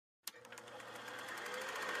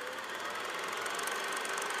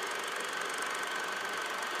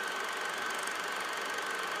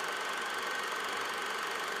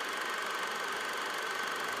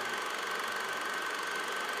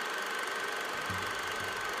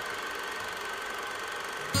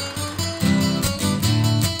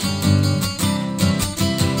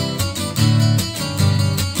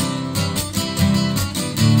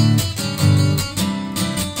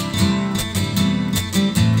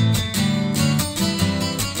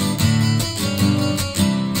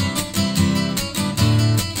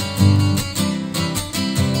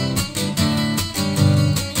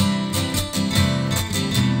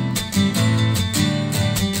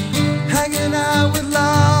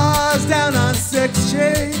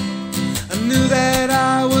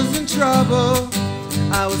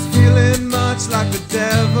I was feeling much like the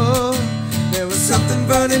devil. There was something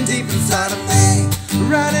burning deep inside of me.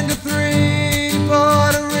 Ran into 3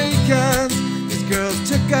 Puerto Ricans. These girls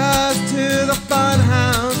took us to the fun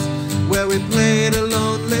house where we played a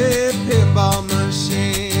lonely pinball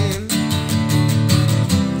machine.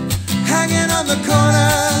 Hanging on the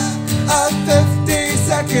corner of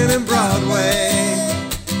 52nd and Broadway.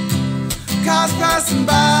 Cars passing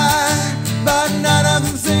by, but none of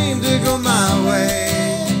them seemed to go my way.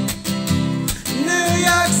 New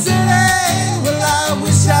York City, well I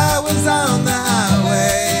wish I was on the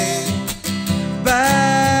highway.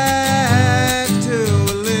 Back to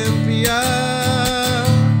Olympia.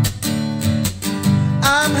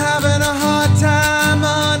 I'm having a hard time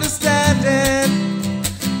understanding.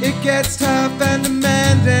 It gets tough and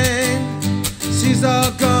demanding. She's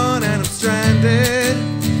all gone and I'm stranded.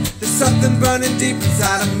 There's something burning deep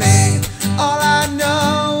inside of me. All I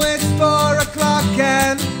know, it's 4 o'clock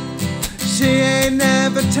and she ain't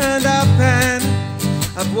never turned up, and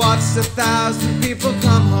I've watched 1,000 people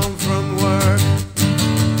come home from work.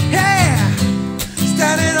 Yeah!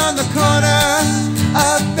 Standing on the corner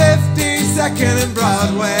of 52nd and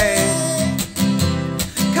Broadway.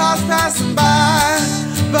 Cars passing by,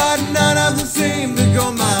 but none of them seem to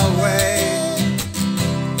go my way.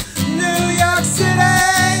 New York City,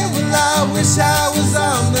 well I wish I was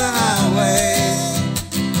on the highway.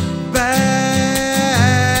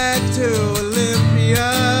 Back to Olympia.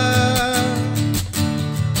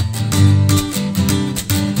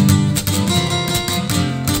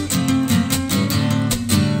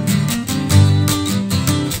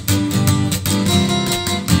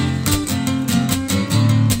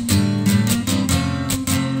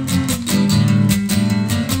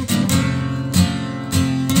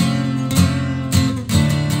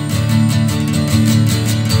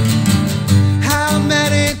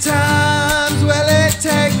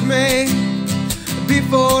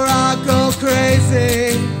 Before I go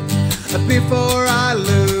crazy, before I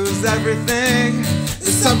lose everything,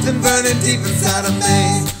 there's something burning deep inside of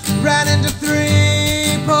me. Ran into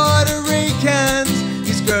 3 Puerto Ricans.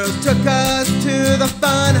 These girls took us to the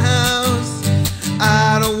fun house.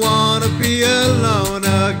 I don't wanna be alone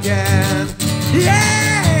again.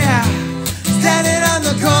 Yeah! Standing on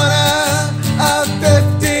the corner of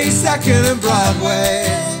 52nd and Broadway.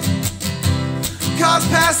 Cars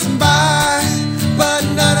passing by, but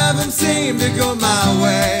none of them seem to go my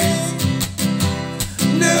way.